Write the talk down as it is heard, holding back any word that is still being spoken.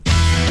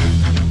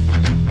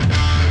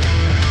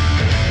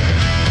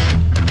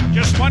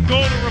one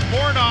goal to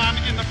report on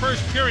in the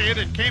first period.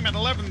 It came at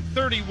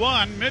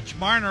 11:31. Mitch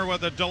Marner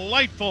with a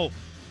delightful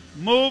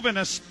move and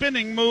a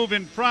spinning move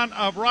in front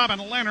of Robin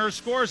Lehner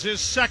scores his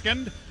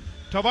second.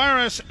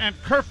 Tavares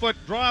and Kerfoot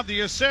draw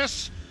the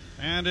assists,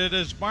 and it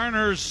is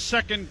Marner's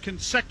second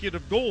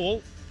consecutive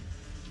goal.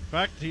 In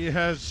fact, he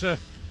has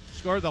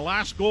scored the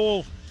last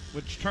goal,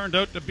 which turned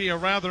out to be a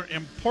rather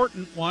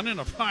important one in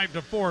a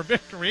 5-4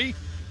 victory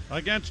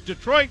against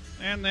Detroit,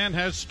 and then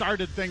has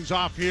started things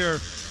off here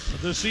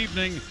this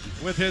evening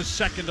with his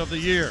second of the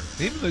year.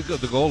 Even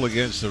the goal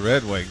against the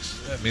Red Wings,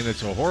 I mean,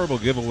 it's a horrible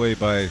giveaway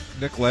by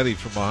Nick Leddy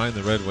from behind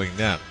the Red Wing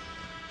net.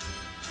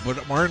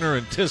 But Marner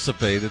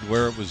anticipated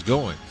where it was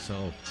going,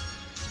 so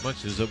as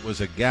much as it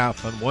was a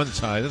gaffe on one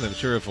side, and I'm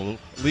sure if a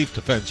Leaf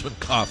defenseman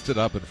coughed it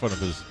up in front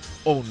of his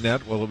own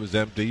net while it was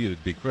empty,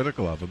 you'd be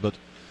critical of him, but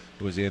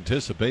it was the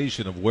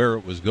anticipation of where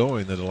it was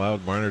going that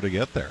allowed Marner to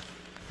get there.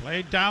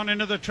 Played down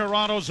into the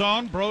Toronto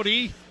zone.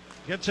 Brody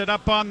gets it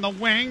up on the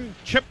wing.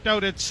 Chipped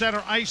out at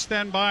center ice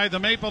then by the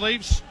Maple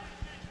Leafs.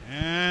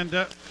 And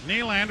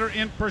Nylander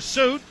in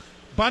pursuit.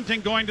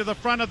 Bunting going to the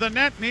front of the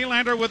net.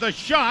 Nylander with a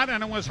shot,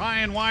 and it was high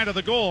and wide of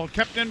the goal.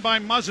 Kept in by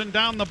Muzzin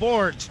down the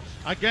boards.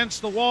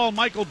 Against the wall,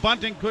 Michael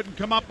Bunting couldn't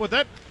come up with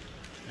it.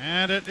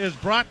 And it is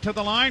brought to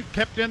the line.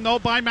 Kept in, though,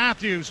 by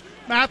Matthews.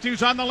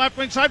 Matthews on the left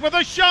wing side with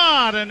a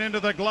shot, and into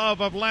the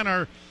glove of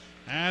Lehner.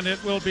 And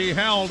it will be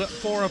held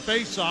for a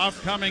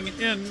face-off coming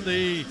in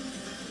the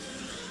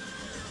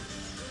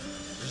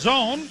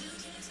zone,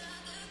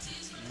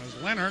 as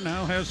Lehner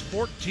now has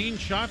 14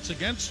 shots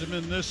against him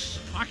in this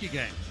hockey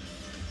game.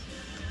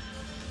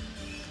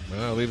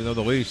 Well, even though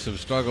the Leafs have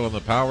struggled on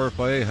the power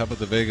play, how about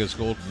the Vegas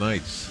Golden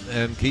Knights?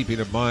 And keeping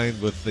in mind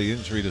with the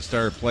injury to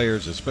star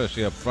players,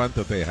 especially up front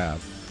that they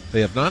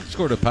have not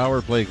scored a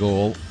power play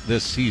goal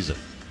this season.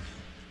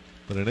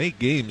 But in 8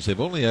 games, they've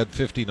only had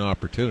 15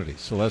 opportunities,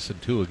 so less than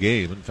 2 a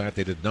game. In fact,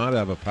 they did not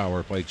have a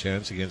power play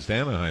chance against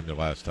Anaheim the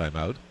last time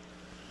out.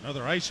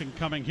 Another icing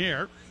coming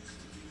here.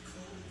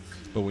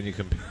 But when you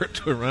compare it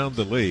to around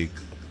the league,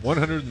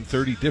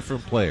 130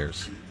 different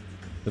players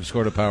have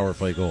scored a power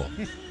play goal.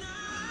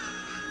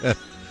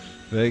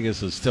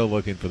 Vegas is still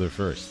looking for their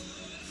first.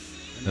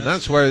 And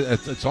that's where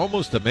it's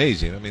almost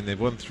amazing. I mean, they've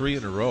won 3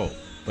 in a row.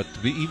 But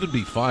to even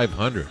be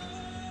 500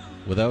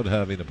 without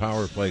having a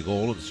power play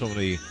goal in so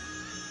many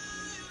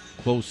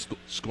close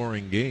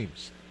scoring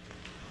games.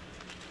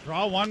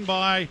 Draw one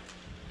by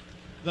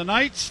the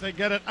Knights. They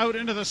get it out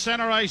into the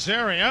center ice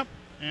area,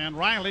 and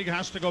Riley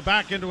has to go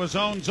back into his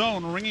own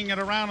zone, ringing it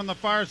around on the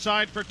far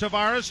side for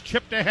Tavares.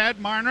 Chipped ahead,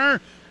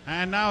 Marner,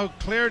 and now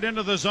cleared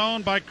into the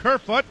zone by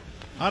Kerfoot.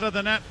 Out of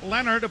the net,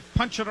 Lehner to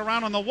punch it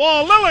around on the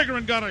wall.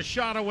 Liljegren got a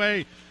shot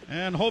away,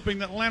 and hoping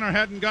that Lehner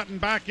hadn't gotten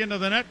back into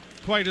the net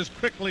quite as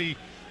quickly,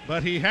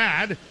 but he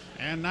had,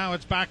 and now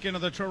it's back into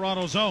the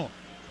Toronto zone.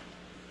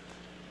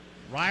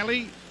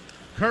 Riley,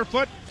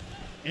 Kerfoot,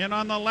 in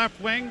on the left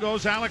wing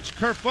goes Alex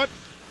Kerfoot,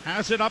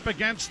 has it up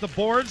against the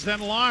boards, then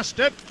lost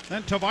it.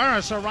 Then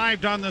Tavares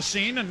arrived on the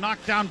scene and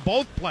knocked down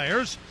both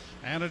players,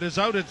 and it is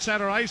out at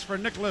center ice for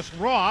Nicholas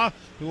Raw,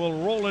 who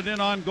will roll it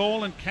in on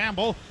goal, and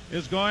Campbell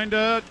is going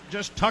to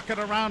just tuck it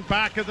around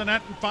back of the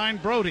net and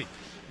find Brody.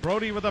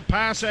 Brody with a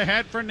pass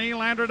ahead for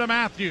Nylander to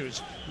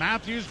Matthews.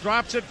 Matthews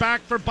drops it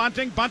back for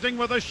Bunting. Bunting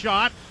with a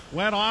shot,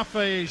 went off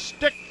a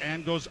stick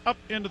and goes up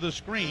into the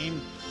screen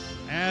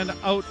and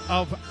out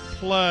of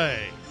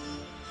play.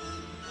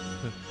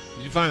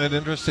 Did you find it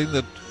interesting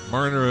that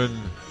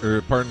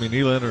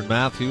Nylander and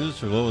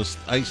Matthews are lowest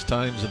ice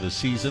times of the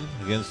season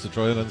against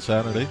Detroit on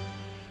Saturday?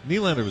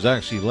 Nylander was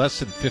actually less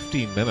than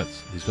 15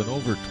 minutes. He's been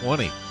over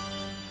 20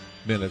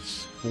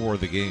 minutes for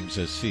the games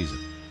this season.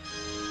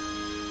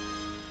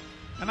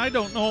 And I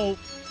don't know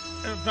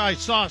if I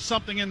saw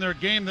something in their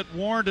game that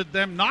warranted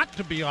them not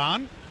to be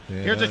on.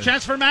 Yeah. Here's a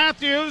chance for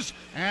Matthews,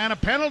 and a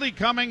penalty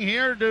coming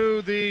here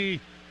to the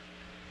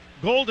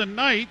Golden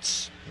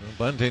Knights. Well,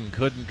 Bunting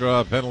couldn't draw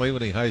a penalty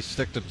when he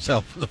high-sticked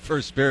himself in the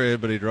first period,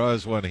 but he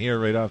draws one here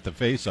right off the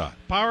face-off.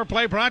 Power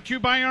play brought to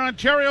you by your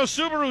Ontario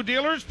Subaru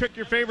dealers. Pick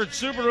your favorite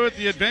Subaru at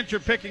the adventure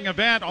picking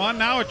event on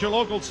now at your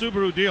local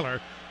Subaru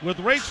dealer with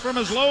rates from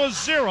as low as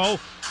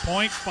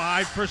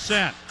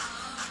 0.5%.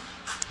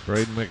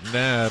 Braden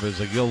McNabb is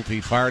a guilty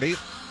party.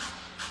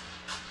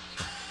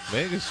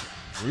 Vegas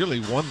really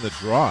won the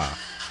draw.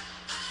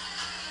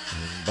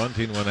 And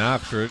Bunting went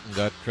after it and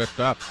got tripped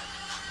up.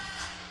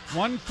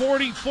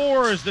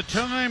 1:44 is the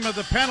time of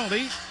the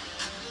penalty.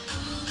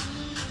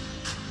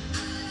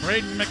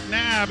 Braden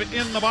McNabb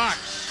in the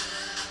box.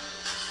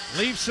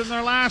 Leafs in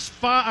their last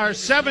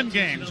 7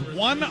 games,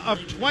 1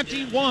 of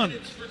 21.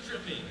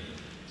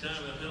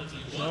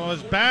 So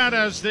as bad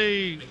as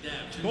the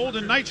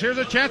Golden Knights, here's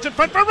a chance in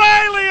front for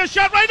Riley, a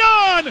shot right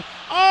on!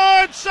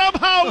 Oh, and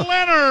somehow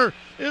Lehner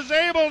is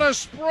able to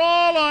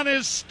sprawl on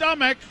his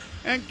stomach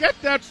and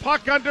get that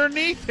puck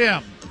underneath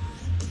him.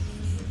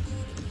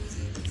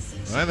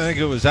 I think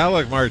it was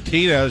Alec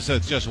Martinez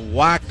that just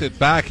whacked it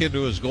back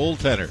into his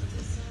goaltender.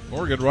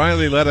 Morgan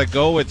Riley let it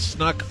go. It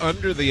snuck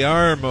under the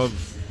arm of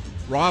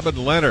Robin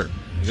Lehner.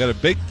 He got a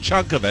big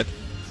chunk of it.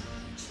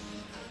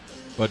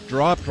 but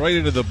dropped right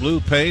into the blue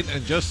paint.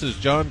 And just as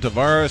John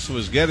Tavares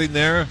was getting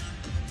there,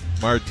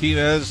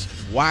 Martinez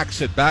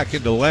whacks it back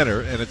into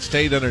Leonard, and it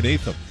stayed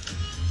underneath him.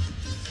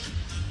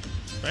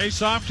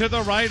 Face off to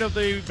the right of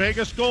the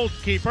Vegas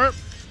goalkeeper.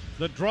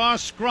 The draw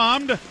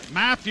scrummed.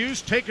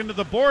 Matthews taken to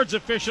the boards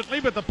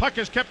efficiently, but the puck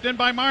is kept in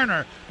by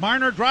Marner.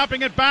 Marner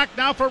dropping it back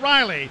now for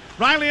Riley.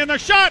 Riley in the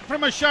shot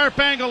from a sharp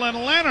angle, and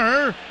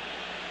Leonard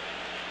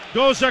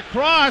goes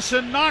across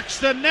and knocks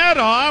the net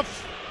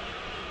off.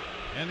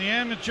 And the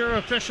amateur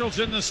officials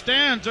in the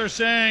stands are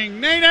saying,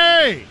 nay,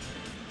 nay.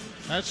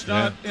 That's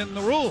not in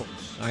the rules.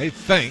 I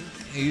think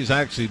he's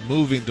actually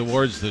moving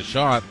towards the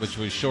shot, which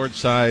was short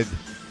side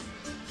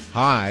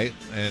high,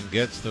 and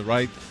gets the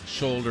right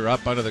shoulder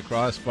up under the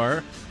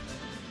crossbar.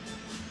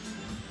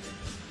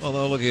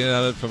 Although looking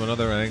at it from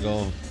another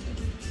angle,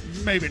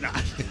 maybe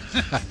not.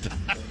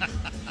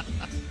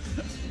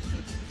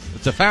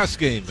 It's a fast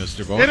game,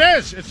 Mr. Bowen. It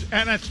is.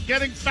 It's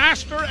getting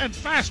faster and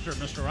faster,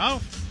 Mr.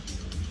 Ralph.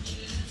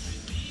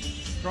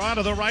 Draw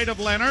to the right of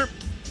Leonard.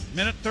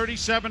 Minute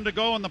 37 to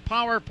go in the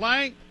power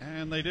play,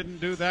 and they didn't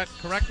do that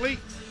correctly.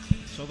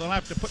 So they'll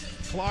have to put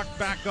the clock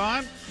back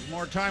on.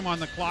 More time on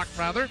the clock,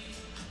 rather.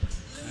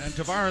 And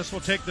Tavares will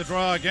take the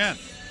draw again.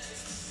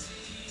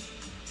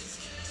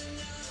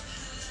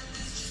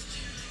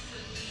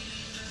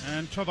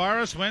 And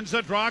Tavares wins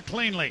the draw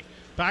cleanly.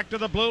 Back to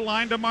the blue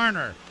line to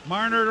Marner.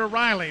 Marner to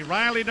Riley.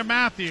 Riley to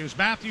Matthews.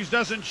 Matthews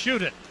doesn't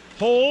shoot it.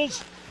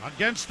 Holds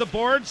against the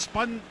board.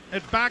 Spun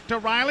it back to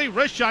Riley.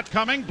 Wrist shot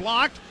coming.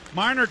 Blocked.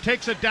 Marner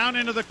takes it down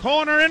into the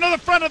corner, into the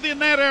front of the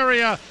net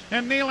area.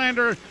 And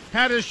Nylander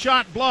had his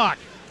shot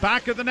blocked.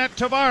 Back of the net,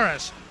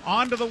 Tavares.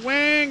 Onto the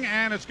wing,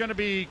 and it's going to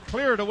be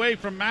cleared away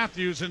from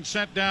Matthews and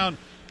sent down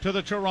to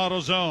the Toronto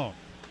zone.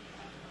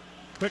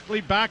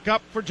 Quickly back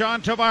up for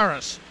John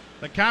Tavares.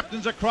 The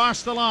captain's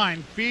across the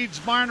line.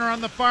 Feeds Marner on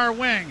the far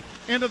wing.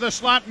 Into the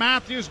slot,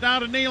 Matthews now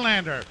to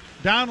Nylander.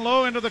 Down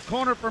low into the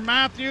corner for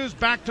Matthews.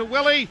 Back to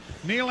Willie.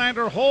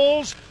 Nylander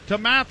holds to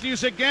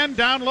Matthews again.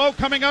 Down low,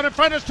 coming out in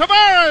front is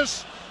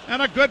Tavares.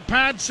 And a good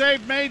pad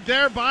save made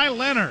there by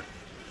Leonard.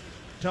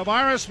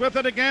 Tavares with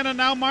it again, and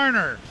now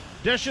Marner.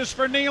 Dishes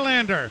for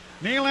Nylander.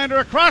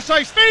 Nylander across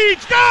ice. Feed.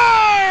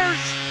 Scores!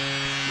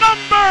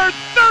 Number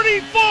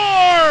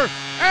 34!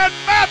 And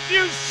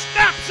Matthews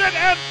snaps it,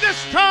 and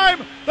this time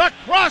the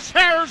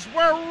crosshairs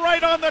were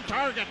right on the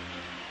target.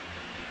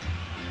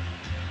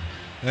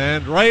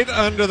 And right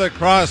under the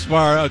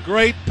crossbar, a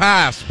great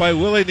pass by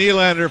Willie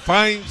Nylander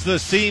finds the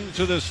seam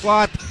to the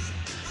slot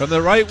from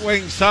the right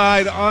wing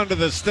side onto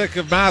the stick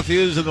of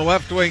Matthews in the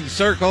left wing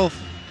circle.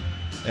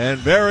 And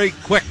very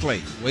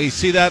quickly, we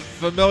see that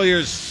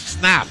familiar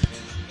snap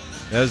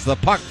as the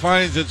puck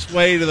finds its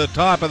way to the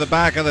top of the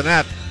back of the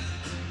net.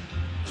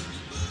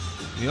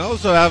 You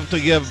also have to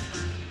give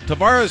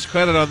Tavares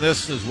credit on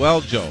this as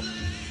well, Joe.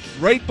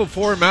 Right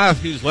before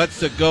Matthews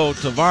lets it go,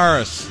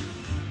 Tavares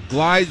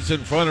glides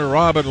in front of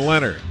Robin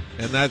Leonard.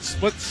 And that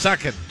split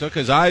second took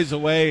his eyes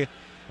away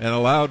and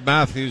allowed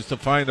Matthews to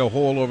find a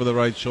hole over the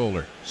right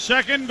shoulder.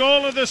 Second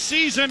goal of the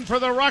season for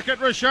the Rocket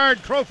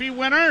Richard Trophy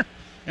winner.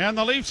 And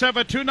the Leafs have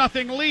a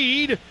 2-0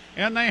 lead,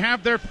 and they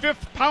have their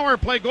fifth power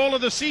play goal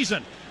of the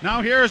season.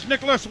 Now here's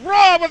Nicholas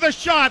Roy with a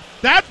shot.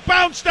 That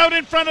bounced out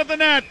in front of the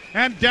net,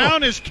 and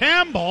down is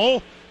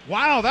Campbell.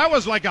 Wow, that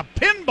was like a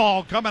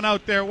pinball coming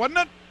out there, wasn't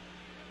it?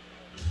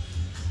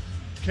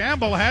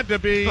 Campbell had to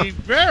be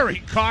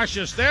very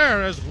cautious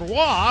there as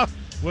Roy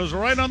was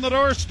right on the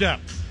doorstep.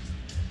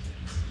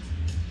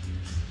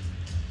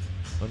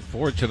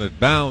 Unfortunate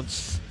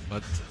bounce,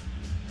 but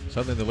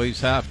something the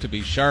Leafs have to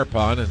be sharp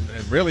on, and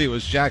really it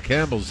was Jack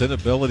Campbell's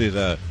inability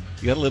to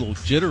get a little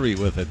jittery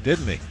with it,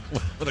 didn't he?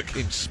 When it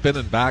came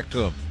spinning back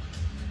to him.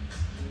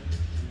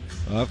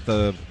 Off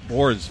the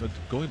boards,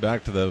 going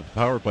back to the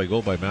power play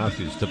goal by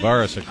Matthews,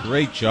 Tavares, a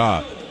great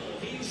job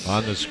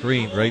on the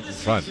screen right in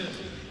front.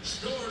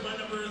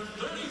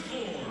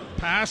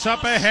 Pass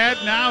up ahead.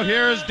 Now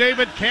here's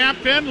David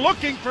Campton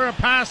looking for a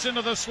pass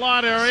into the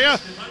slot area.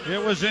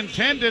 It was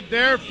intended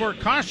there for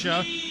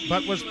Kasha,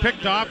 but was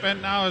picked off and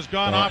now has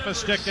gone off a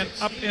stick and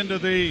up into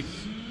the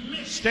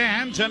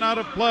stands and out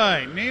of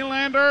play.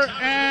 Nylander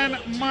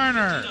and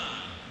Marner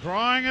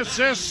drawing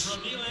assists,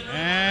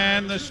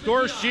 and the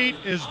score sheet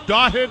is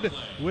dotted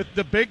with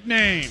the big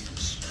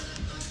names.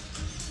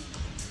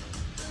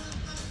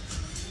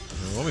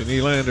 Well,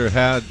 Nylander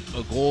had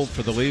a goal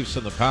for the Leafs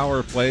in the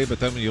power play, but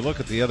then when you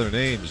look at the other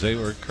names, they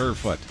were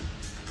Kerfoot.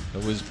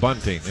 It was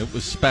Bunting. It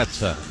was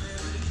Spezza.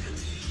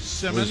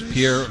 Simmons. It was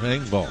Pierre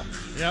Engvall.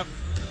 Yep.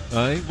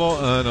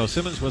 Engvall, no,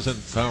 Simmons wasn't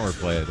power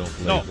play, I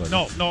don't believe.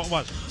 No, it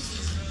wasn't.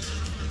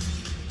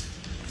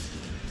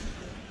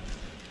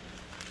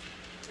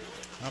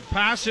 A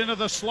pass into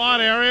the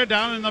slot area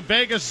down in the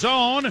Vegas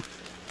zone.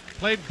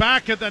 Played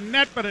back at the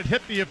net, but it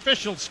hit the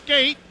official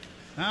skate.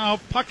 Now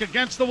puck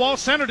against the wall,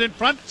 centered in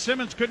front.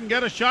 Simmons couldn't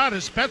get a shot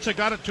as Spezza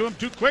got it to him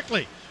too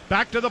quickly.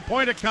 Back to the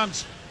point it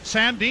comes.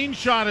 Sandin's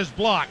shot is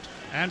blocked.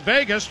 And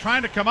Vegas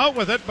trying to come out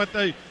with it, but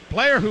the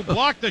player who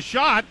blocked the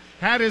shot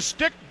had his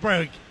stick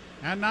break.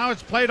 And now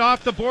it's played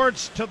off the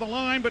boards to the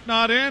line, but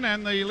not in,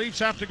 and the Leafs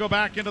have to go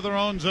back into their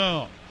own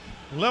zone.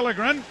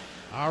 Liljegren,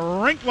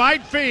 a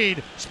rink-wide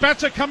feed.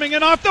 Spezza coming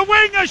in off the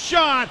wing, a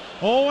shot!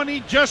 Oh, and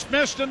he just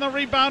missed, and the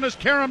rebound is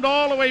caromed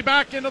all the way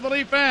back into the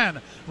Leaf end.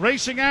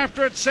 Racing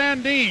after it,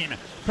 Sandin.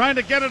 Trying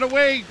to get it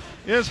away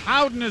is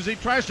Howden as he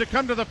tries to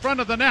come to the front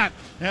of the net.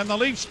 And the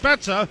Leaf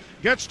Spezza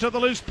gets to the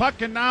loose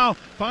puck and now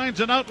finds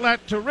an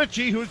outlet to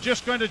Ritchie, who's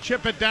just going to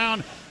chip it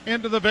down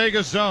into the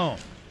Vegas zone.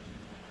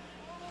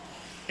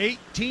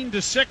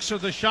 18-6 are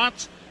the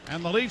shots,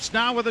 and the Leafs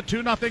now with a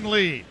 2-0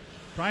 lead.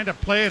 Trying to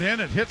play it in,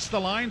 it hits the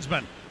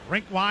linesman.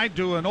 Rink wide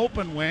to an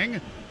open wing.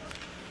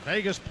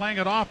 Vegas playing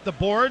it off the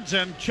boards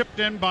and chipped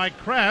in by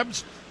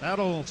Krebs.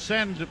 That'll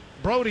send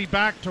Brody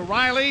back to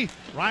Riley.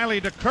 Riley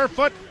to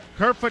Kerfoot.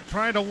 Kerfoot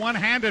trying to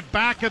one-hand it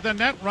back at the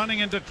net, running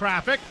into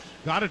traffic.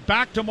 Got it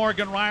back to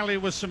Morgan Riley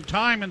with some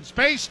time and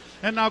space,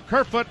 and now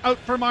Kerfoot out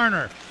for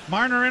Marner.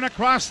 Marner in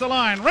across the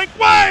line. Rink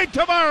wide,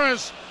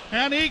 Tavares!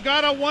 And he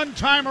got a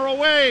one-timer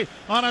away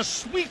on a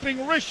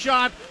sweeping wrist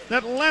shot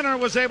that Leonard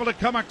was able to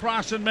come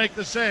across and make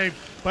the save.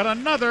 But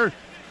another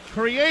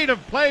creative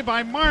play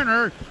by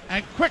Marner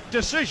and quick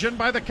decision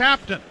by the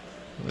captain.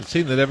 It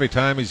seemed that every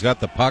time he's got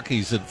the puck,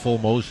 he's in full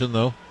motion,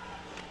 though.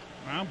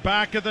 Well,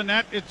 back of the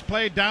net, it's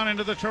played down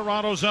into the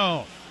Toronto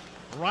zone.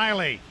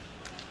 Riley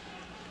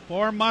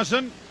for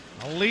Muzzin.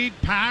 A lead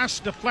pass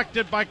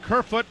deflected by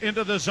Kerfoot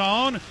into the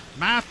zone.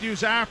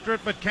 Matthews after it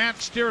but can't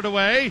steer it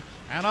away.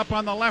 And up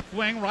on the left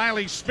wing,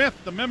 Riley Smith,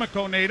 the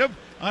Mimico native,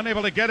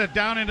 unable to get it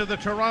down into the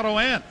Toronto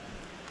end.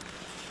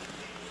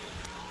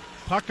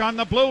 Puck on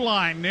the blue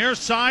line, near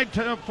side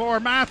for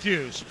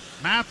Matthews.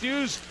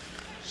 Matthews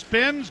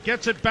spins,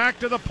 gets it back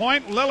to the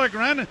point.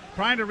 Liljegren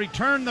trying to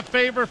return the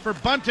favor for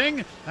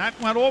Bunting. That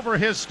went over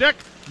his stick.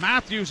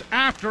 Matthews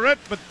after it,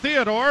 but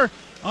Theodore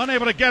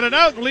unable to get it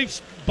out.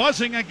 Leafs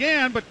buzzing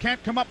again, but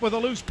can't come up with a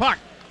loose puck.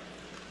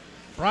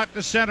 Brought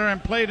to center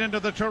and played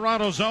into the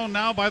Toronto zone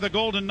now by the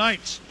Golden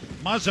Knights.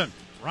 Muzzin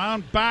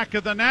round back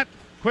of the net,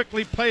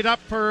 quickly played up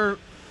for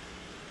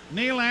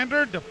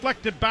Nylander,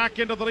 deflected back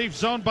into the Leaf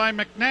zone by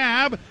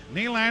McNabb.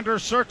 Nylander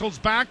circles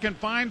back and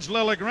finds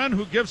Liljegren,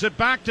 who gives it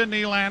back to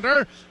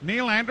Nylander.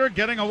 Nylander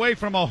getting away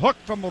from a hook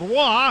from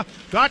Roy,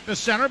 got to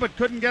center but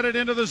couldn't get it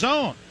into the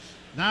zone.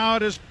 Now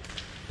it is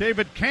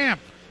David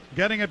Kampf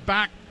getting it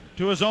back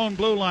to his own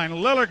blue line.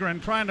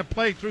 Liljegren trying to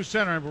play through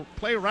center,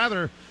 play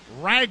rather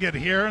ragged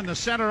here in the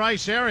center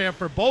ice area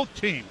for both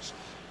teams.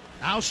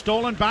 Now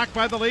stolen back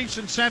by the Leafs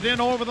and sent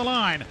in over the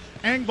line.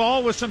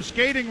 Engvall with some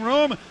skating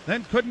room,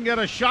 then couldn't get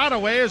a shot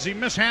away as he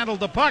mishandled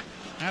the puck.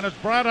 And it's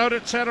brought out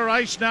at center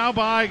ice now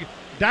by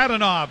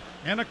Dadonov.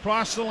 And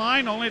across the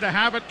line, only to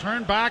have it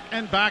turned back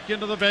and back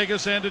into the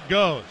Vegas end it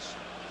goes.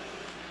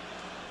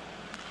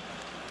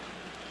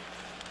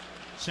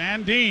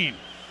 Sandin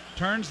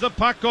turns the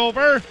puck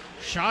over.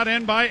 Shot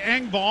in by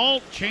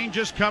Engvall.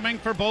 Changes coming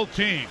for both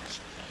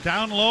teams.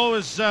 Down low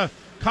is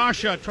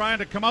Kasha trying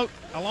to come out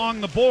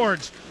along the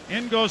boards.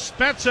 In goes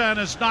Spezza and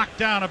is knocked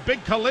down. A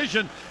big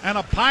collision and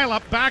a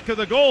pile-up back of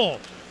the goal.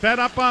 Fed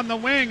up on the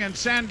wing, and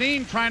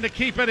Sandin trying to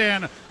keep it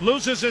in.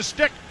 Loses his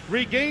stick,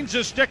 regains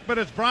his stick, but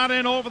it's brought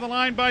in over the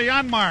line by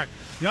Janmark.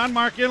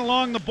 Janmark in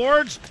along the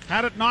boards,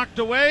 had it knocked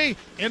away.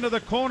 Into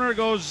the corner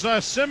goes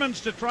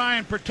Simmons to try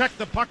and protect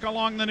the puck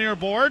along the near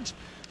boards.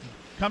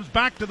 Comes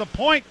back to the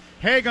point.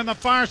 Haig on the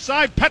far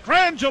side.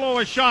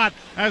 Pietrangelo a shot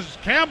as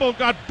Campbell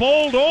got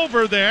bowled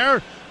over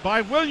there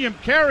by William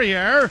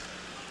Carrier.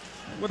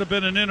 Would have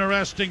been an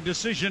interesting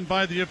decision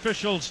by the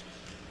officials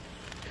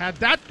had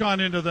that gone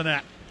into the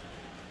net.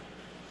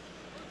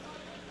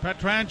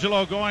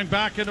 Pietrangelo going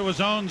back into his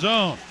own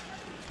zone.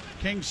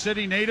 King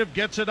City native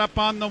gets it up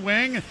on the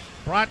wing.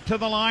 Brought to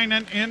the line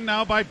and in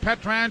now by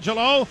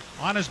Pietrangelo.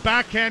 On his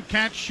backhand,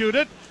 can't shoot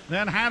it.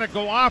 Then had to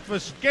go off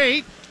his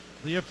skate.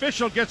 The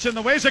official gets in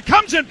the way as it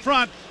comes in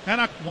front, and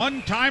a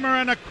one-timer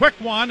and a quick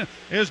one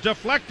is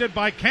deflected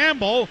by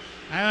Campbell,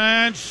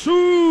 and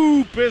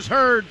Soup is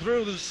heard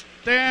through the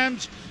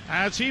stands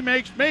as he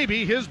makes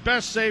maybe his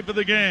best save of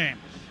the game.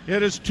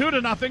 It is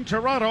 2-0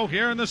 Toronto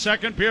here in the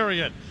second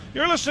period.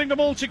 You're listening to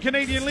Molson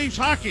Canadian Leafs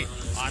Hockey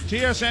on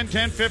TSN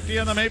 1050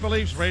 and the Maple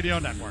Leafs Radio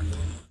Network.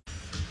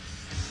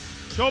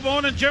 Joe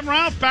Bone and Jim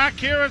Ralph back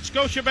here at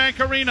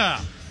Scotiabank Arena.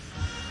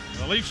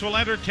 The Leafs will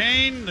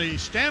entertain the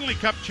Stanley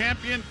Cup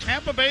champion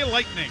Tampa Bay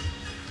Lightning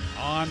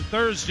on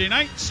Thursday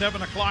night,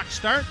 7 o'clock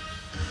start.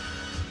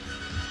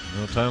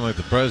 No time like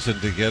the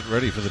present to get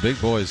ready for the big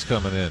boys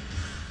coming in.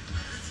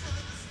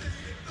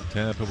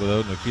 Tampa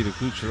without Nikita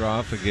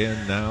Kucherov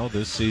again now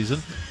this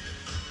season.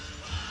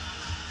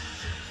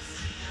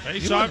 Do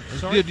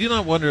you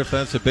not wonder if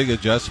that's a big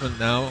adjustment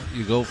now?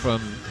 You go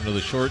from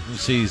the shortened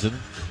season,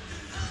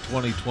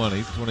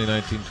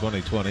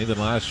 2019-2020, then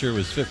last year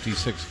was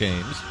 56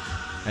 games.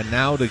 And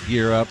now to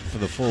gear up for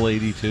the full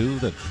 82,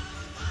 that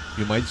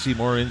you might see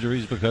more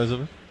injuries because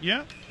of it?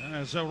 Yeah,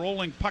 as a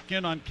rolling puck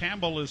in on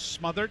Campbell is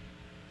smothered.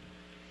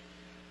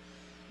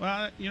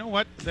 Well, you know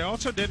what? They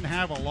also didn't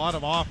have a lot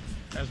of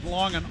as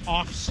long an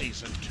off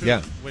season, too.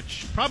 Yeah.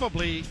 Which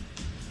probably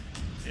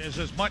is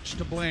as much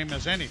to blame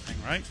as anything,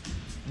 right?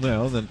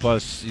 Well, then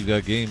plus you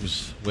got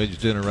games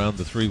wedged in around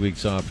the 3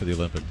 weeks off for the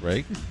Olympic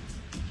break.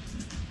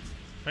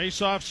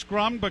 Face-off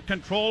scrum, but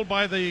controlled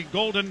by the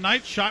Golden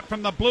Knights. Shot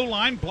from the blue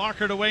line,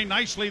 blockered away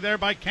nicely there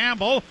by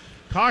Campbell.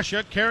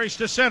 Kasha carries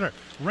to center.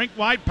 Rink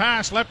wide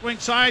pass, left wing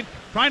side.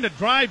 Trying to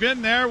drive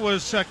in there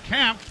was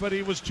Camp, but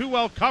he was too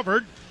well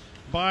covered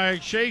by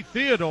Shea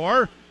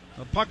Theodore.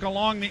 The puck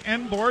along the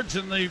end boards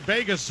in the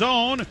Vegas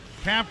zone.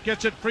 Camp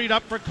gets it freed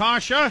up for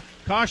Kasha.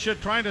 Kasha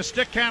trying to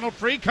stick handle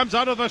free, comes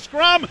out of the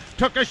scrum,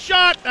 took a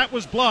shot, that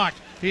was blocked.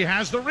 He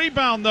has the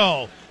rebound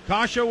though.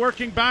 Kasha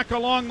working back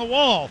along the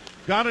wall.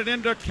 Got it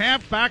into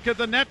Camp, back at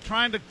the net,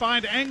 trying to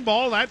find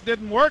Engvall. That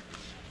didn't work.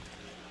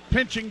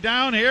 Pinching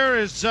down here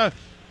is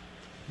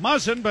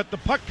Muzzin, but the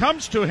puck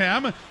comes to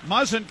him.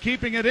 Muzzin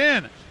keeping it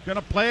in. Going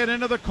to play it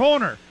into the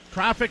corner.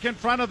 Traffic in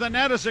front of the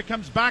net as it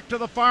comes back to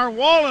the far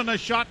wall, and a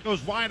shot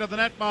goes wide of the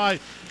net by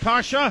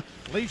Kasha.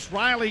 Leafs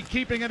Riley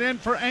keeping it in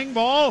for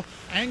Engvall.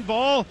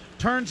 Engvall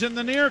turns in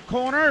the near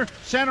corner.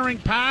 Centering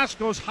pass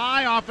goes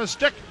high off a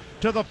stick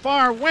to the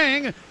far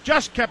wing.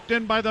 Just kept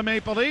in by the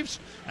Maple Leafs.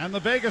 And the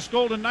Vegas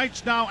Golden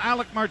Knights now,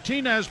 Alec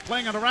Martinez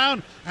playing it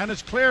around, and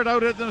it's cleared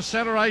out in the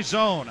center ice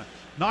zone.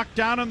 Knocked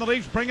down, and the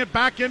Leafs bring it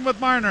back in with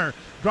Marner.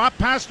 Drop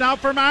pass now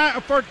for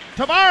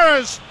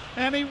Tavares,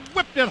 and he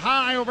whipped it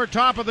high over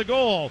top of the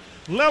goal.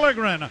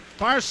 Liljegren,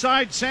 far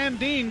side,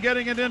 Sandin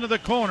getting it into the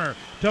corner.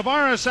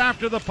 Tavares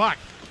after the puck.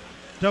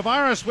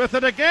 Tavares with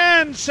it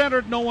again,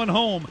 centered, no one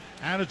home.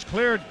 And it's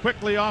cleared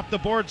quickly off the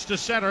boards to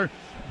center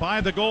by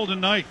the Golden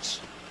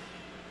Knights.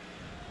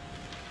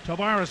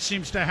 Tavares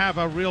seems to have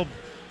a real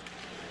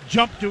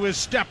jump to his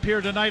step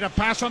here tonight. A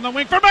pass on the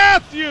wing for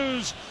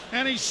Matthews,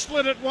 and he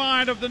slid it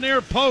wide of the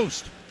near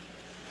post.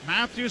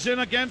 Matthews in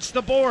against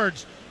the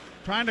boards,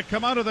 trying to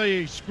come out of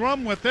the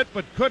scrum with it,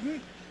 but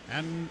couldn't.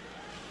 And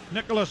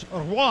Nicolas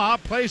Roy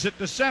plays it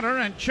to center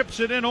and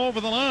chips it in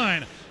over the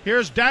line.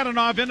 Here's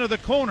Dadonov into the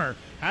corner.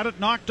 Had it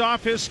knocked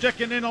off his stick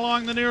and in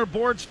along the near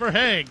boards for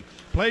Haig.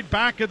 Played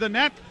back of the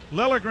net.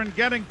 Liljegren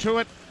getting to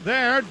it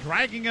there,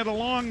 dragging it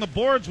along the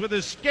boards with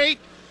his skate.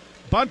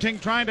 Bunting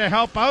trying to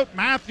help out.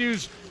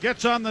 Matthews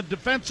gets on the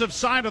defensive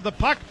side of the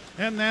puck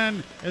and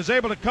then is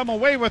able to come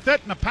away with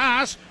it. And a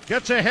pass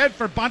gets ahead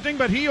for Bunting,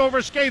 but he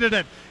overskated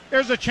it.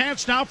 There's a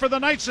chance now for the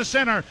Knights to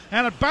center,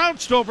 and it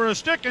bounced over a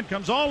stick and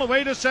comes all the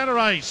way to center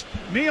ice.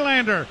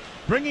 Nylander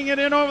bringing it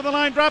in over the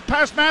line, drop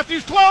past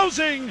Matthews,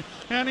 closing,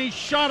 and he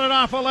shot it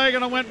off a leg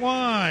and it went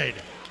wide.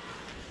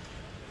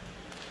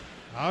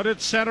 Out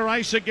at center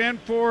ice again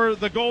for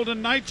the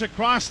Golden Knights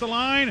across the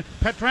line.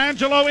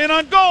 Pietrangelo in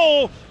on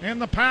goal. In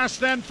the pass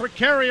then for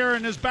Carrier,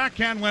 and his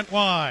backhand went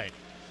wide.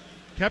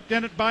 Kept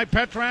in it by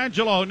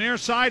Pietrangelo. Near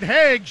side,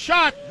 Haig.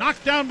 Shot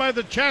knocked down by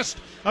the chest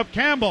of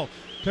Campbell.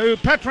 To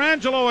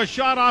Pietrangelo, a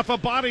shot off a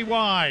body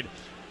wide.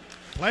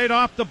 Played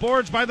off the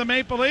boards by the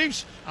Maple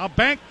Leafs. A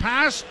bank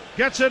pass.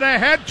 Gets it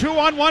ahead.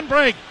 2-on-1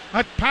 break.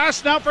 A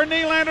pass now for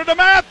Nylander to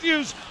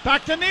Matthews.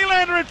 Back to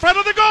Nylander in front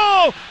of the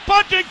goal.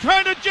 Bunting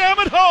trying to jam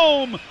it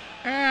home.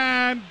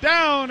 And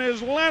down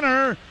is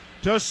Leonard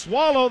to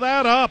swallow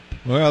that up.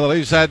 Well, the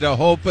Leafs had to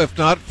hope, if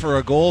not for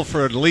a goal,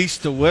 for at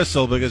least a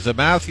whistle, because the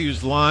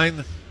Matthews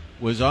line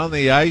was on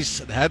the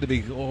ice. It had to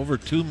be over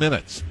 2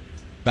 minutes.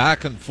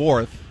 Back and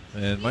forth.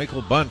 And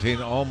Michael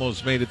Bunting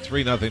almost made it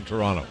 3-0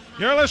 Toronto.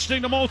 You're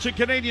listening to Molson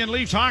Canadian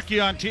Leafs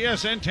Hockey on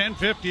TSN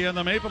 1050 and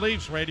the Maple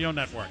Leafs Radio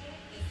Network.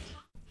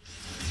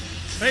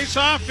 Face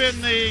off in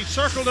the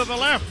circle to the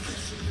left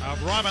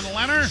of Robin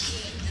Lehner.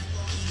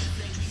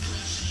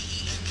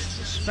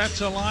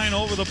 Spezza line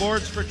over the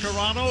boards for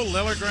Toronto.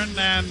 Liljegren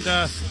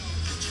and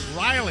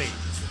Riley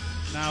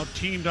now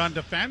teamed on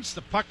defense.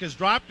 The puck is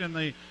dropped and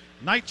the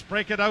Knights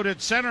break it out at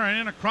center, and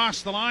in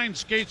across the line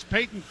skates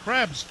Peyton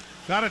Krebs.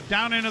 Got it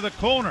down into the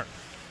corner.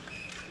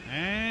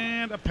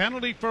 And a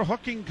penalty for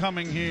hooking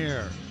coming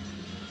here.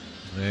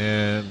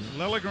 And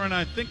Liljegren,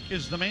 I think,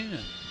 is the man.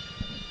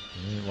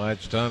 He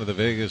latched onto the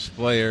Vegas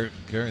player,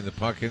 carrying the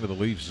puck into the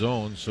Leaf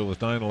zone. So with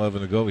 9:11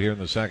 to go here in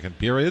the second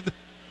period,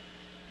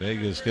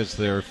 Vegas gets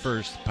their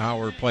first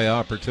power play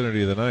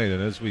opportunity of the night.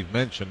 And as we've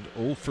mentioned,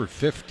 0 for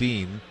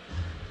 15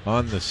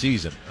 on the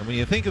season. I mean,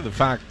 you think of the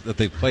fact that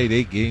they've played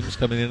 8 games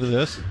coming into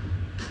this.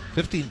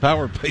 15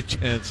 power play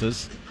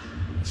chances.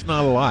 It's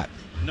not a lot.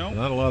 No.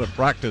 Not a lot of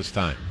practice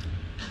time.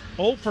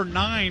 0 for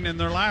 9 in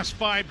their last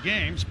 5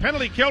 games.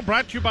 Penalty kill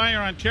brought to you by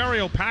our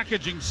Ontario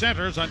Packaging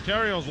Centers,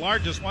 Ontario's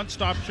largest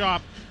one-stop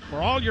shop for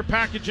all your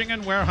packaging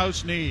and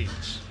warehouse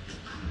needs.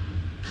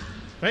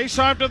 Face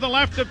off to the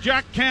left of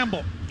Jack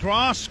Campbell.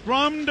 Draw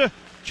scrummed,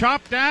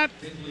 chopped at,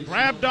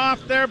 grabbed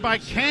off there by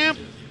Camp.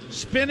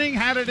 Spinning,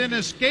 had it in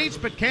his skates,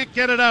 but can't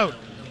get it out.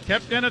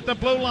 Kept in at the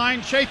blue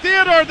line. Shea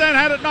Theodore then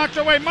had it knocked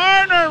away.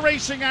 Marner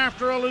racing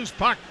after a loose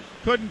puck.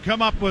 Couldn't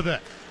come up with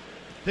it.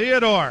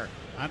 Theodore,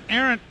 an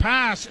errant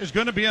pass, is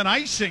going to be an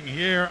icing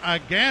here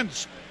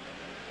against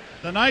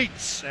the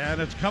Knights. And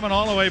it's coming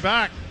all the way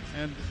back.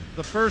 And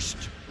the first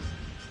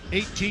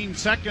 18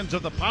 seconds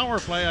of the power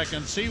play, I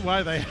can see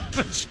why they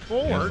haven't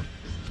scored.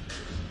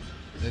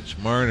 Mitch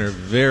Marner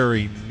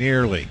very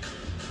nearly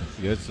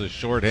gets the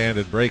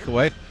short-handed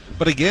breakaway.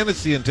 But again,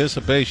 it's the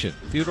anticipation.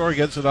 Theodore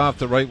gets it off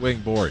the right wing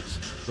boards,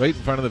 right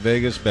in front of the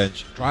Vegas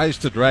bench, tries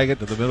to drag it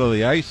to the middle of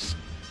the ice.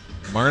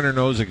 Marner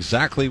knows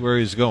exactly where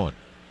he's going.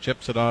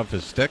 Chips it off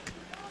his stick.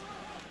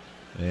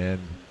 And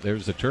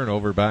there's the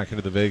turnover back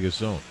into the Vegas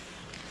zone.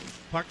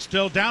 Puck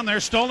still down there,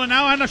 stolen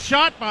now, and a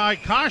shot by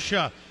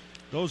Kasha.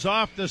 Goes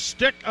off the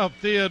stick of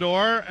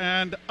Theodore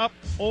and up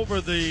over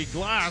the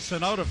glass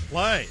and out of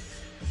play.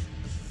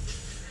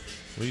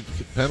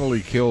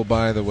 Penalty kill,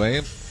 by the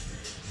way.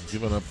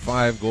 Given up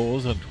 5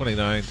 goals on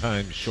 29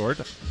 times short.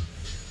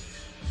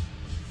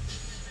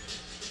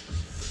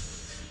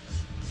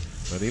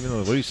 But even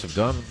though the Leafs have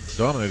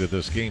dominated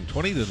this game,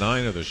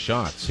 20-9 of the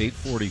shots,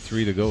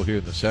 8:43 to go here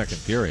in the second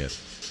period.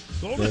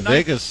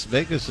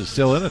 Vegas is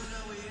still in it.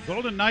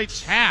 Golden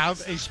Knights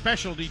have a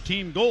specialty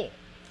team goal.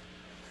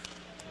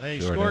 They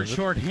scored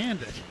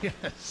shorthanded,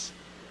 yes.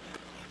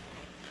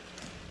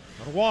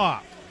 Roy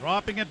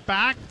dropping it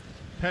back.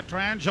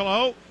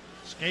 Pietrangelo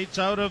skates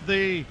out of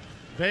the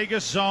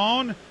Vegas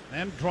zone,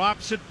 then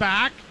drops it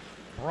back.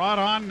 Brought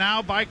on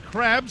now by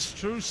Krebs,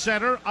 through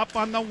center, up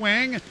on the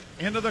wing.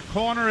 Into the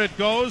corner it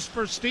goes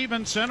for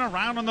Stevenson,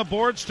 around on the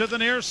boards to the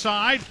near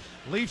side.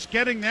 Leafs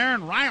getting there,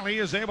 and Riley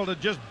is able to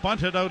just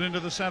bunt it out into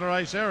the center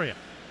ice area.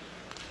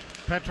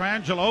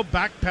 Pietrangelo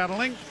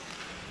backpedaling,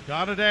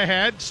 got it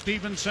ahead.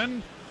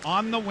 Stevenson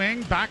on the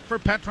wing, back for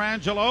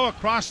Pietrangelo,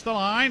 across the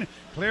line,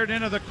 cleared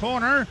into the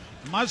corner.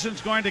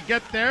 Muzzin's going to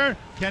get there.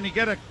 Can he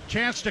get a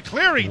chance to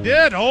clear? He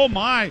did. Oh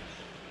my.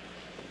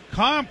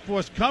 Kampf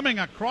was coming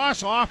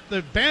across off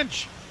the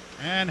bench,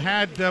 and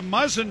had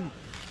Muzzin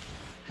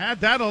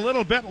had that a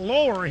little bit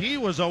lower, he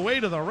was away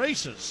to the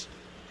races.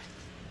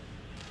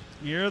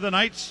 Here the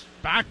Knights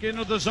back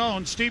into the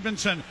zone.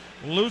 Stevenson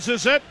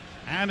loses it,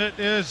 and it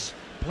is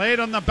played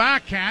on the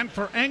backhand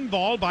for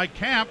Engvall by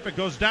Kampf. It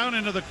goes down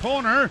into the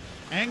corner.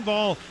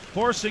 Engvall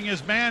forcing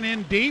his man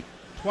in deep.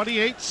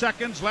 28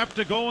 seconds left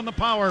to go in the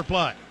power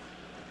play.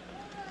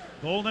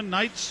 Golden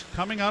Knights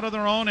coming out of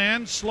their own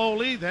end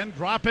slowly, then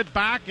drop it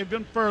back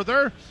even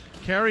further.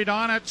 Carried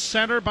on at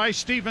center by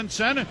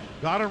Stevenson.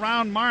 Got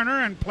around Marner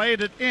and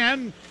played it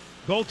in.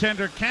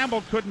 Goaltender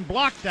Campbell couldn't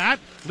block that.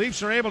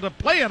 Leafs are able to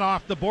play it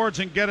off the boards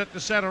and get it to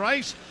center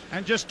ice.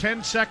 And just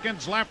 10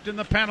 seconds left in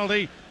the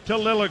penalty to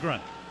Liljegren.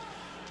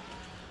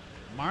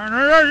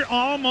 Marner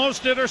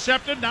almost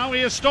intercepted. Now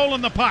he has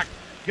stolen the puck.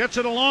 Gets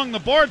it along the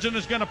boards and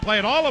is going to play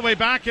it all the way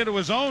back into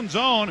his own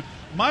zone.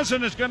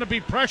 Muzzin is going to be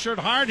pressured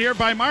hard here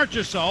by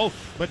Marchessault,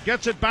 but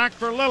gets it back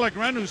for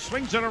Liljegren, who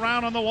swings it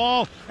around on the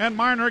wall, and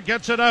Marner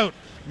gets it out.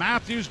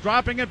 Matthews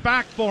dropping it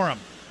back for him.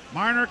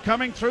 Marner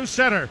coming through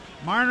center.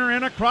 Marner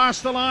in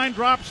across the line,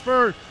 drops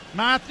for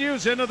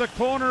Matthews. Into the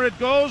corner it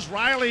goes.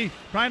 Riley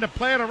trying to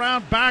play it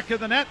around back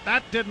of the net.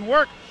 That didn't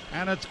work,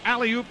 and it's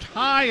alley-ooped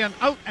high and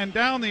out and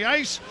down the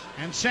ice,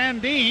 and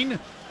Sandin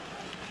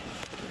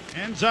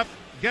ends up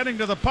getting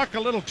to the puck a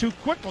little too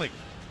quickly.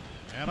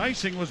 And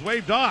icing was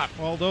waved off,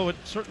 although it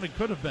certainly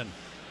could have been.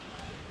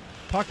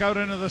 Puck out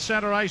into the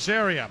center ice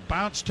area.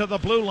 Bounce to the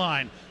blue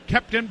line.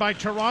 Kept in by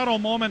Toronto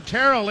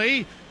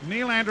momentarily.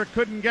 Nylander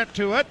couldn't get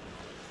to it.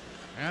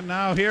 And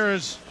now here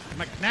is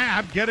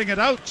McNabb getting it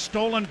out.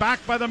 Stolen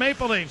back by the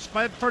Maple Leafs.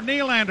 But for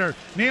Nylander.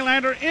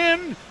 Nylander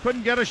in.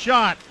 Couldn't get a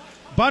shot.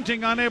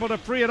 Bunting unable to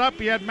free it up.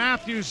 He had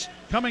Matthews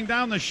coming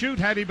down the chute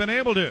had he been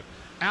able to.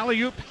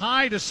 Alley-oop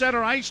high to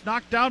center ice,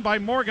 knocked down by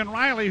Morgan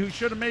Riley, who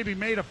should have maybe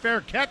made a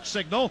fair catch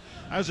signal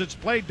as it's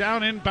played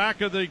down in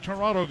back of the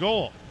Toronto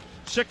goal.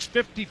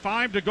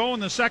 6:55 to go in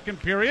the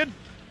second period.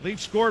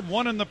 Leafs scored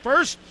one in the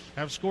first,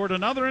 have scored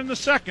another in the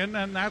second,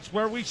 and that's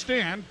where we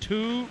stand,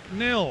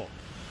 2-0.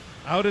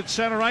 Out at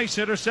center ice,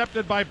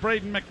 intercepted by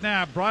Braden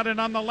McNabb. Brought in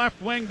on the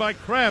left wing by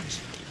Krebs.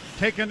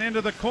 Taken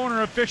into the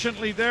corner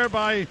efficiently there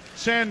by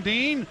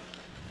Sandin.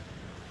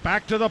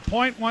 Back to the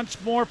point once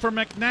more for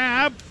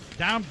McNabb.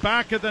 Down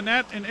back of the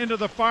net and into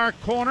the far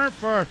corner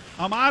for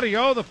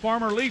Amadio, the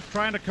former Leaf,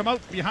 trying to come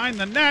out behind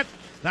the net.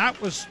 That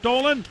was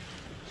stolen.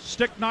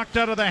 Stick knocked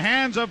out of the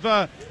hands of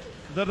the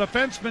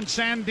defenseman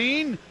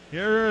Sandin.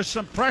 Here's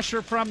some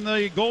pressure from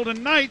the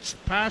Golden Knights.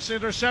 Pass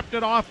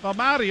intercepted off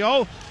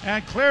Amadio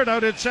and cleared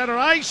out at center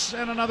ice,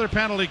 and another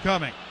penalty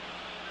coming.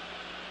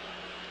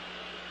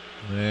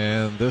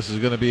 And this is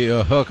going to be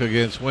a hook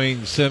against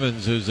Wayne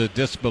Simmons, who's a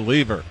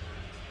disbeliever.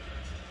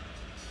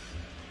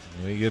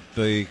 We get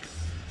the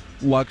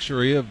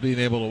luxury of being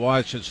able to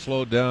watch it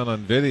slowed down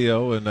on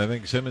video, and I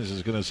think Simmons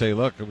is going to say,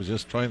 look, I was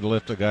just trying to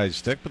lift a guy's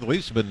stick, but the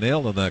Leafs have been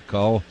nailed on that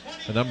call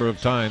a number of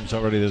times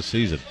already this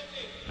season.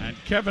 And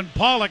Kevin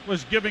Pollock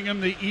was giving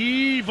him the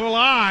evil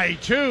eye,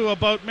 too,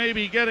 about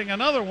maybe getting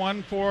another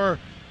one for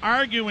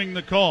arguing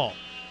the call.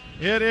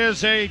 It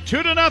is a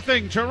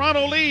 2-0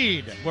 Toronto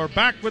lead. We're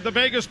back with the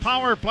Vegas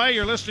power play.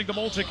 You're listening to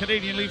Molson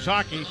Canadian Leafs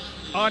Hockey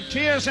on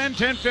TSN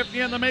 1050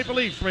 and the Maple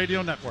Leafs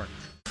Radio Network.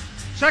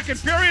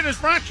 Second period is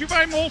brought to you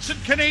by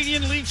Molson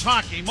Canadian Leafs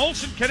Hockey.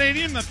 Molson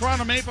Canadian, the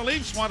Toronto Maple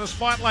Leafs want to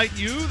spotlight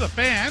you, the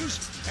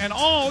fans, and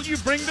all you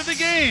bring to the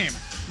game.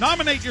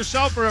 Nominate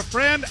yourself or a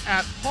friend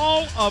at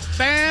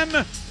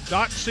hallofban.ca/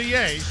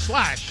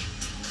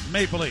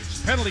 Maple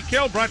Leafs. Penalty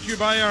kill brought to you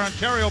by our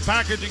Ontario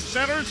Packaging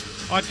Centers,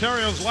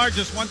 Ontario's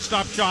largest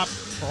one-stop shop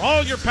for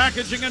all your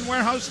packaging and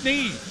warehouse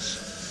needs.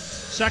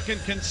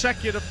 Second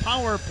consecutive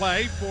power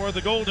play for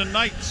the Golden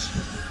Knights.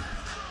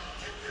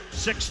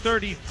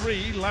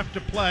 6:33 left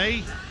to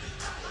play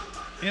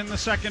in the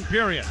second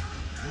period.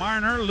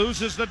 Marner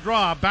loses the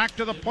draw. Back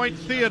to the point,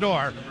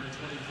 Theodore.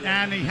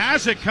 And he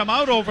has it come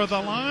out over the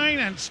line,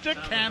 and stick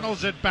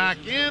handles it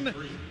back in,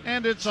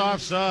 and it's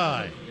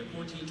offside.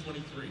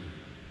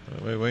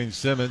 Wayne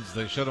Simmons,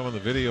 they showed him on the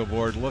video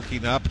board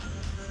looking up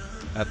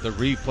at the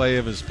replay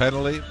of his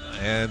penalty,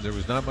 and there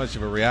was not much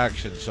of a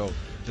reaction. So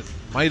it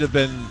might have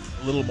been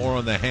a little more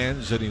on the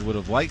hands than he would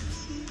have liked.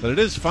 But it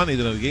is funny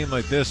that in a game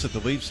like this that the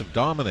Leafs have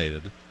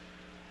dominated,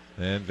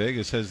 and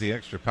Vegas has the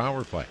extra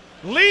power play.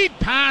 Lead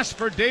pass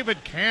for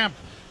David Kampf.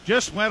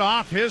 Just went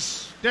off his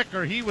stick,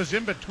 or he was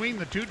in between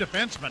the two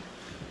defensemen.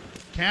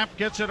 Kampf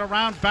gets it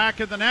around back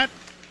of the net.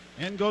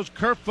 In goes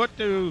Kerfoot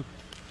to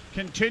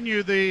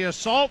continue the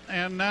assault.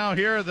 And now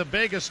here are the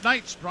Vegas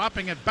Knights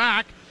dropping it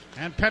back.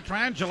 And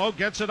Pietrangelo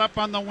gets it up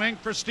on the wing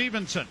for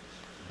Stevenson.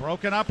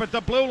 Broken up at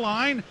the blue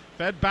line.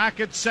 Fed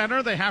back at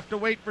center. They have to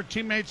wait for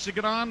teammates to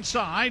get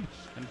onside.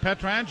 And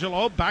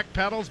Pietrangelo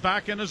backpedals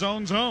back in his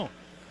own zone.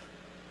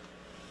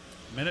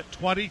 Minute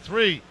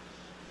 23.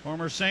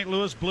 Former St.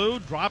 Louis Blue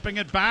dropping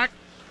it back.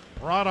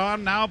 Brought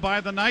on now by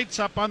the Knights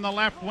up on the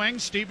left wing.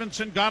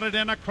 Stevenson got it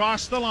in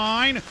across the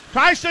line.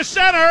 Tries to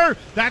center.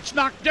 That's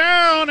knocked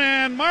down,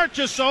 and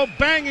Marchessault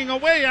banging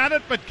away at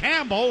it, but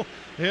Campbell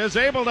is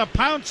able to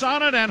pounce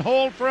on it and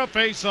hold for a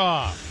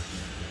face-off.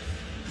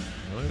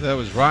 That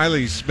was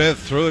Riley Smith,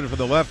 threw it from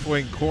the left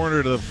wing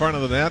corner to the front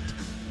of the net,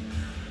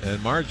 and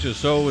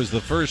Marchessault was the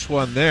first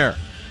one there.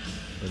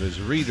 But his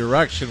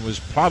redirection was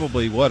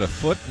probably, a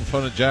foot in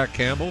front of Jack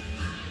Campbell.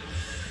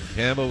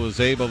 Campbell was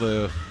able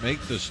to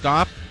make the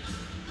stop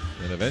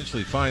and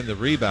eventually find the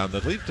rebound.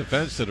 The Leaf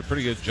defense did a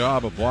pretty good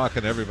job of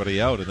blocking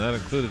everybody out, and that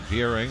included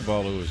Pierre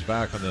Engvall, who was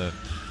back on the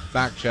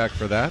back check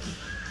for that.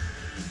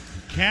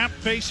 Kampf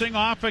facing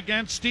off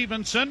against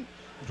Stevenson.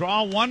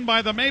 Draw won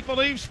by the Maple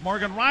Leafs.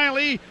 Morgan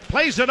Rielly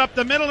plays it up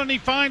the middle, and he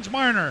finds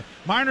Marner.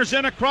 Marner's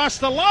in across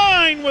the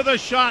line with a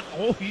shot.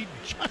 Oh, he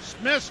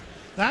just missed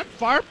that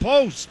far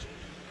post.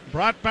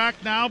 Brought back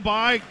now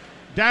by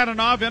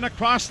Dadonov in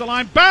across the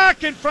line,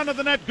 back in front of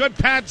the net. Good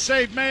pad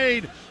save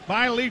made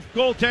by Leaf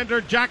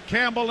goaltender Jack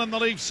Campbell, and the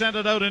Leafs send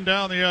it out and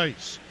down the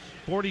ice.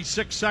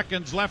 46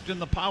 seconds left in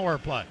the power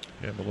play.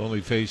 Campbell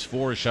only faced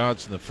 4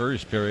 shots in the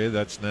first period.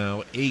 That's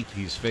now 8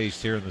 he's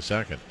faced here in the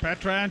second.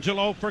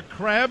 Pietrangelo for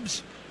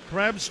Krebs.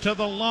 Krebs to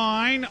the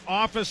line,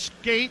 off a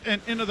skate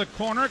and into the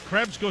corner.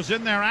 Krebs goes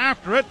in there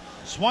after it.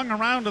 Swung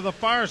around to the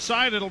far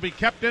side. It'll be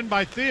kept in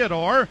by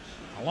Theodore.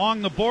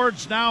 Along the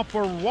boards now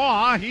for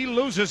Waugh. He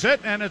loses it,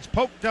 and it's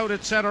poked out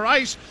at center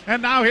ice.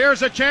 And now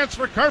here's a chance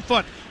for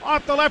Kerfoot.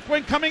 Off the left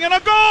wing, coming in, a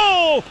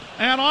goal!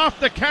 And off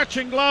the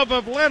catching glove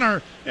of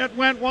Leonard, it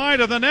went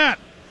wide of the net.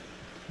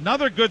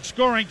 Another good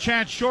scoring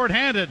chance,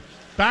 shorthanded.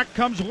 Back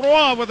comes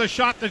Waugh with a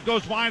shot that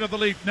goes wide of the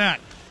Leaf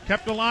net.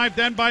 Kept alive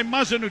then by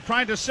Muzzin, who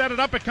tried to set it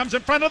up. It comes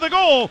in front of the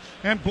goal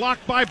and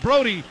blocked by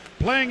Brody.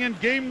 Playing in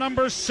game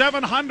number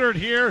 700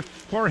 here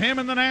for him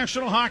in the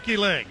National Hockey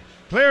League.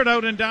 Cleared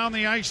out and down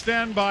the ice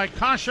then by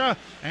Kasha,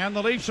 and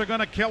the Leafs are going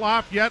to kill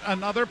off yet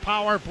another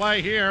power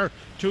play here.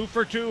 2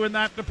 for 2 in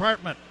that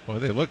department. Well,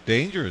 they look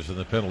dangerous in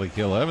the penalty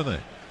kill, haven't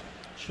they?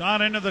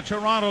 Shot into the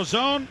Toronto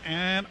zone,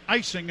 and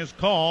icing is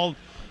called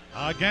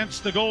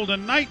against the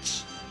Golden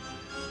Knights.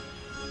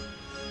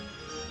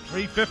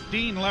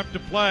 3:15 left to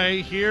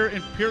play here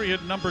in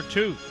period number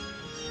 2.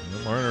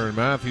 Marner and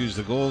Matthews,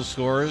 the goal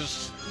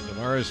scorers.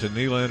 Tavares and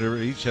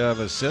Nylander each have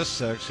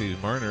assists. Actually,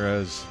 Marner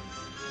has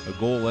a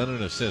goal and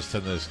an assist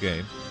in this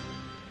game.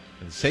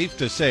 And safe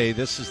to say,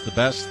 this is the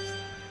best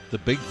the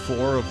Big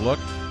Four have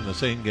looked in the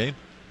same game.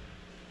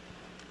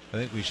 I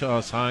think we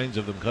saw signs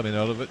of them coming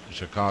out of it in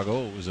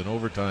Chicago. It was an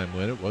overtime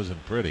win. It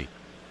wasn't pretty.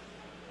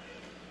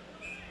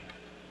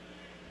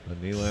 And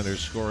Nylander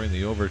scoring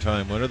the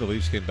overtime winner. The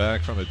Leafs came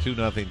back from a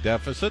 2-0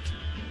 deficit.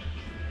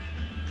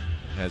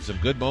 Had some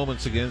good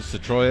moments against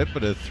Detroit,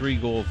 but a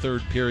 3-goal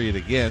third period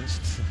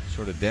against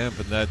sort of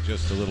dampened that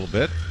just a little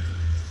bit.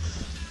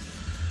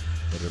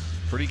 But a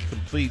pretty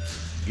complete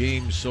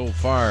game so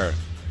far.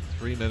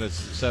 3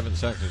 minutes and 7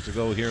 seconds to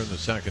go here in the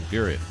second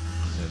period.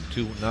 And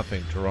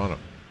 2-0 Toronto.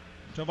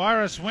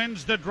 Tavares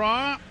wins the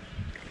draw.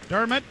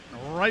 Dermott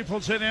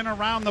rifles it in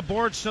around the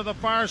boards to the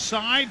far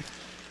side.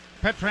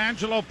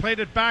 Pietrangelo played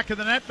it back in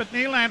the net, but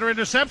Nylander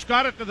intercepts,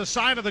 got it to the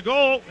side of the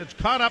goal. It's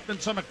caught up in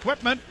some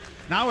equipment.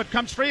 Now it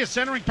comes free, a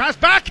centering pass,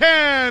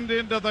 backhand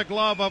into the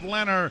glove of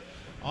Leonard,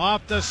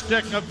 off the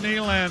stick of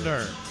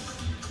Nylander.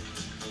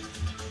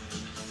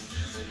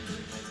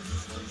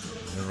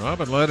 And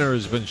Robin Leonard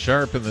has been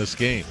sharp in this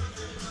game.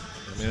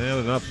 I mean, they had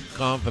enough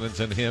confidence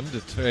in him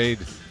to trade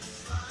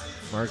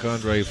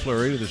Marc-Andre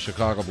Fleury to the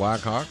Chicago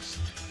Blackhawks.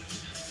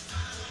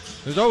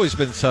 There's always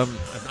been some,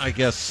 I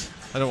guess,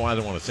 I don't want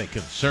to say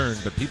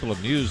concerned, but people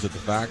amused at the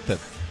fact that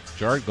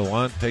Jared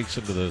Gallant takes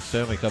him to the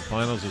Stanley Cup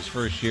Finals his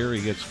first year.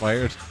 He gets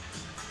fired.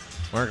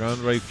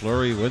 Marc-Andre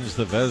Fleury wins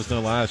the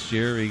Vezina last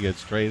year. He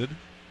gets traded.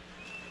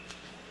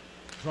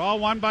 Draw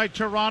one by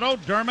Toronto.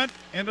 Dermott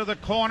into the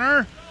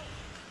corner.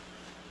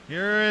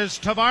 Here is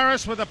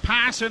Tavares with a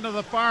pass into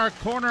the far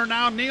corner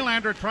now.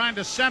 Nylander trying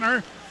to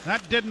center.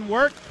 That didn't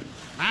work.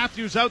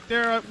 Matthews out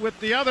there with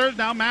the other.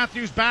 Now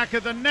Matthews back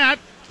at the net.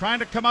 Trying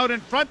to come out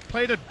in front.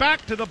 Played it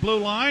back to the blue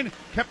line.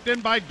 Kept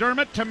in by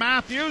Dermott to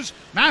Matthews.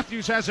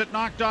 Matthews has it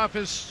knocked off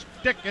his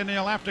stick, and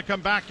he'll have to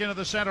come back into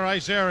the center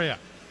ice area.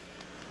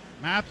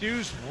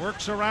 Matthews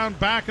works around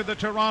back of the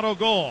Toronto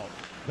goal.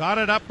 Got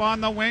it up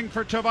on the wing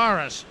for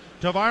Tavares.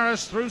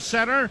 Tavares through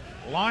center,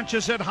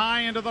 launches it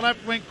high into the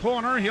left wing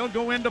corner. He'll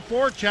go into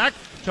forecheck.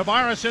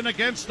 Tavares in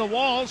against the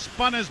wall,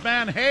 spun his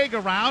man Haig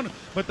around,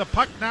 but the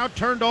puck now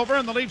turned over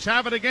and the Leafs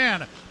have it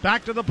again.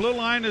 Back to the blue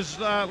line is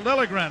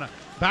Liljegren,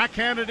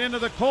 backhanded into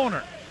the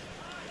corner.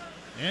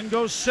 In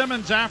goes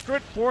Simmons after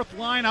it, fourth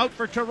line out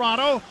for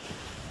Toronto.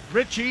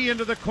 Ritchie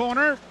into the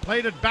corner,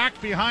 played it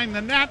back behind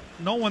the net,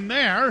 no one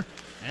there,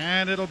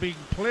 and it'll be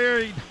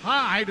played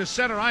high to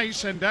center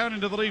ice and down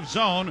into the Leaf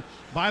zone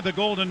by the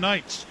Golden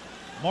Knights.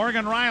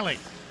 Morgan Rielly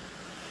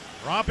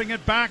dropping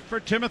it back for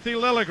Timothy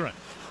Liljegren.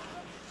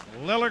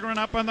 Liljegren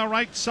up on the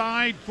right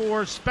side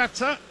for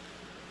Spezza.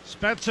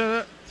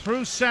 Spezza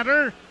through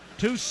center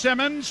to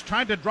Simmons,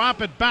 tried to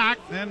drop it back.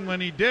 Then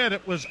when he did,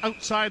 it was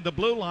outside the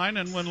blue line,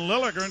 and when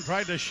Liljegren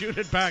tried to shoot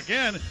it back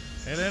in,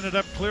 it ended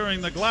up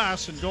clearing the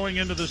glass and going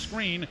into the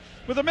screen.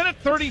 With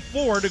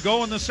 1:34 to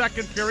go in the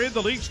second period,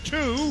 the Leafs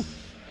 2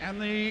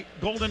 and the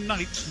Golden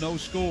Knights no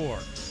score.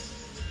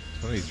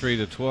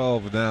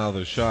 23-12 now,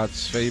 the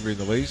shots favoring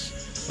the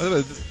Leafs. By the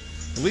way,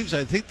 the Leafs,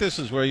 I think this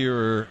is where you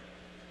were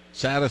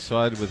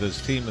satisfied with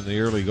this team in the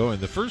early going.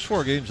 The first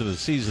 4 games of the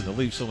season, the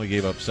Leafs only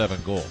gave up 7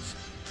 goals.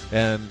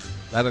 And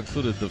that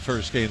included the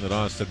first game that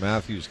Austin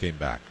Matthews came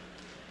back.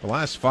 The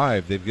last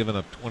 5, they've given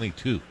up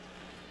 22.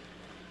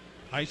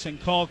 Icing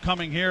call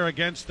coming here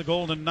against the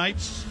Golden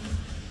Knights.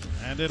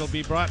 And it'll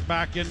be brought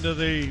back into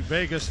the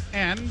Vegas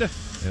end.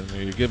 And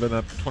you're giving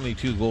up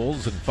 22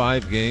 goals in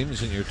 5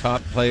 games, and your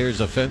top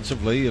players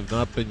offensively have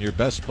not been your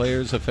best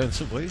players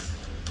offensively.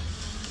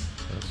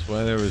 That's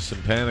why there was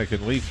some panic in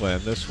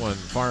Leafland. This one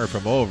far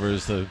from over,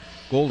 as the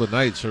Golden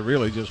Knights are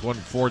really just one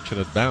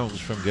fortunate bounce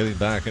from getting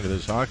back into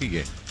this hockey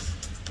game.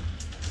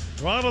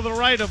 Draw to the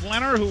right of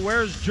Leonard, who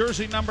wears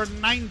jersey number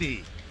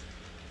 90.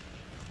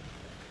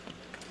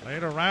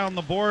 Played around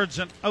the boards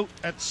and out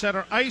at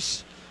center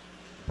ice.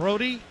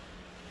 Brody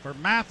for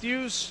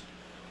Matthews.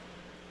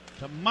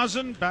 To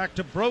Muzzin, back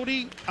to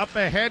Brody, up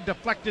ahead,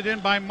 deflected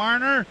in by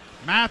Marner.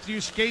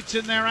 Matthews skates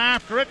in there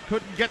after it,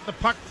 couldn't get the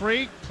puck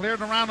free,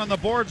 cleared around on the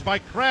boards by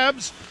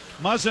Krebs.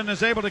 Muzzin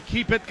is able to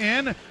keep it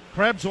in.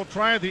 Krebs will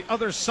try the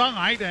other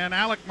side, and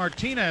Alec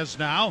Martinez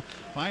now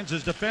finds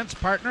his defense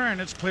partner, and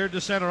it's cleared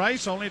to center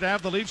ice, only to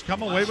have the Leafs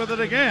come away with it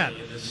again.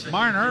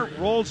 Marner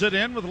rolls it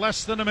in with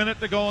less than a minute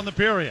to go in the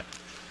period.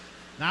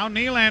 Now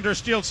Nylander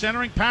steals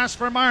centering, pass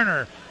for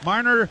Marner.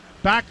 Marner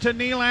back to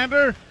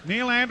Nylander.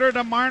 Nylander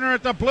to Marner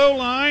at the blue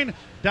line.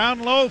 Down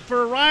low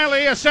for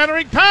Rielly. A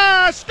centering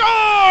pass.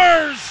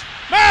 Scores!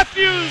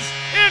 Matthews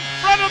in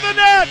front of the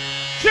net.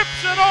 Chips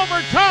it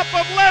over top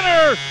of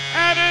Leonard.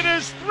 And it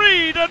is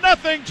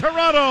 3-0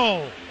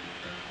 Toronto.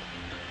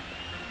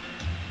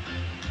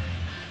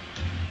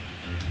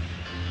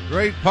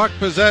 Great puck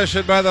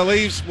possession by the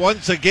Leafs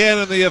once again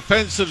in the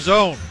offensive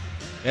zone.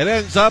 It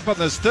ends up on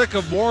the stick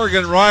of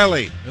Morgan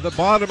Rielly at the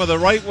bottom of the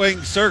right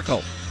wing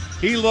circle.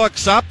 He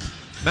looks up.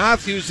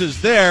 Matthews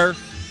is there,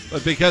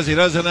 but because he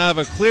doesn't have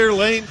a clear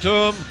lane to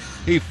him,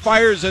 he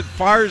fires it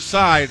far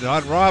side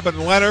on Robin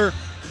Leonard,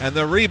 and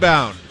the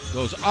rebound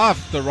goes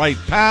off the right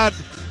pad,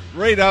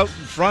 right out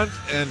in front,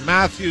 and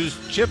Matthews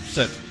chips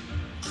it.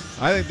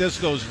 I think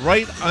this goes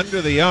right under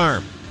the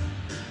arm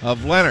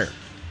of Leonard.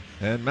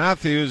 And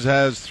Matthews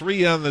has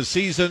 3 on the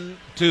season,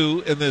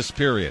 2 in this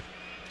period.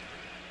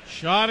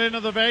 Shot into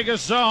the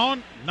Vegas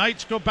zone.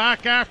 Knights go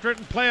back after it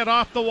and play it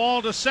off the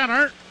wall to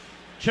center.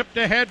 Chipped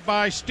ahead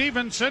by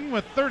Stevenson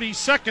with 30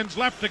 seconds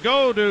left to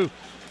go to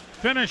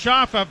finish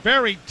off a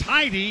very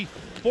tidy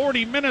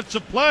 40 minutes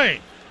of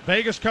play.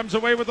 Vegas comes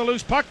away with a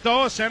loose puck,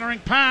 though. A centering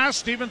pass.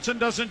 Stevenson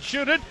doesn't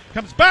shoot it.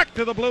 Comes back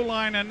to the blue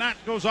line, and that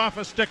goes off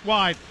a stick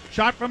wide.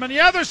 Shot from on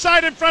the other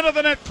side in front of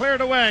the net,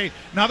 cleared away.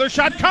 Another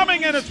shot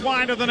coming, and it's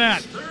wide of the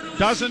net.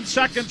 Dozen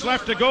seconds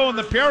left to go in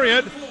the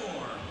period.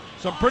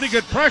 Some pretty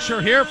good pressure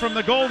here from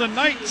the Golden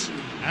Knights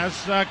as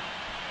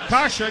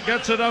Kasha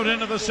gets it out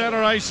into the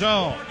center ice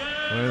zone.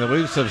 Well, the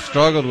Leafs have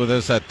struggled with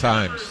this at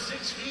times.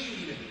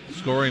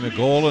 Scoring a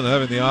goal and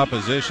having the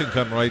opposition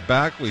come right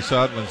back. We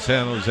saw it when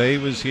San Jose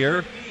was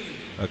here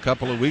a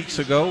couple of weeks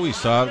ago. We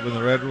saw it when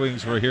the Red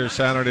Wings were here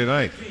Saturday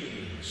night.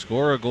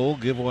 Score a goal,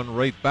 give one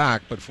right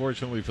back, but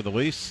fortunately for the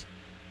Leafs,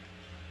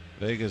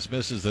 Vegas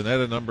misses the net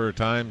a number of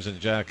times, and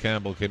Jack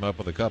Campbell came up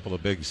with a couple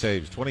of big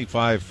saves.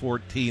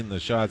 25-14, the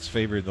shots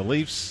favored the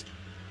Leafs.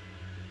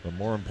 But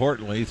more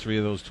importantly, 3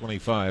 of those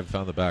 25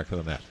 found the back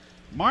of the net.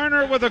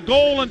 Marner with a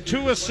goal and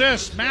 2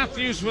 assists.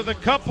 Matthews with a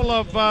couple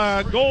of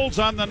goals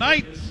on the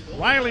night.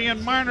 Riley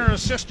and Marner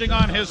assisting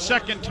on his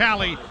second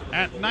tally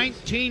at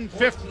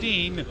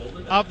 19:15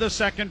 of the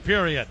second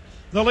period.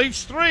 The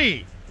Leafs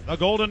 3, the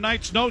Golden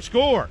Knights no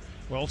score.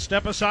 We'll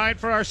step aside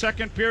for our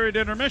second period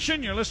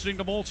intermission. You're listening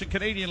to Molson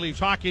Canadian Leafs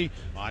Hockey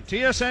on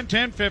TSN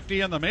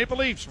 1050 and the Maple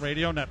Leafs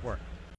Radio Network.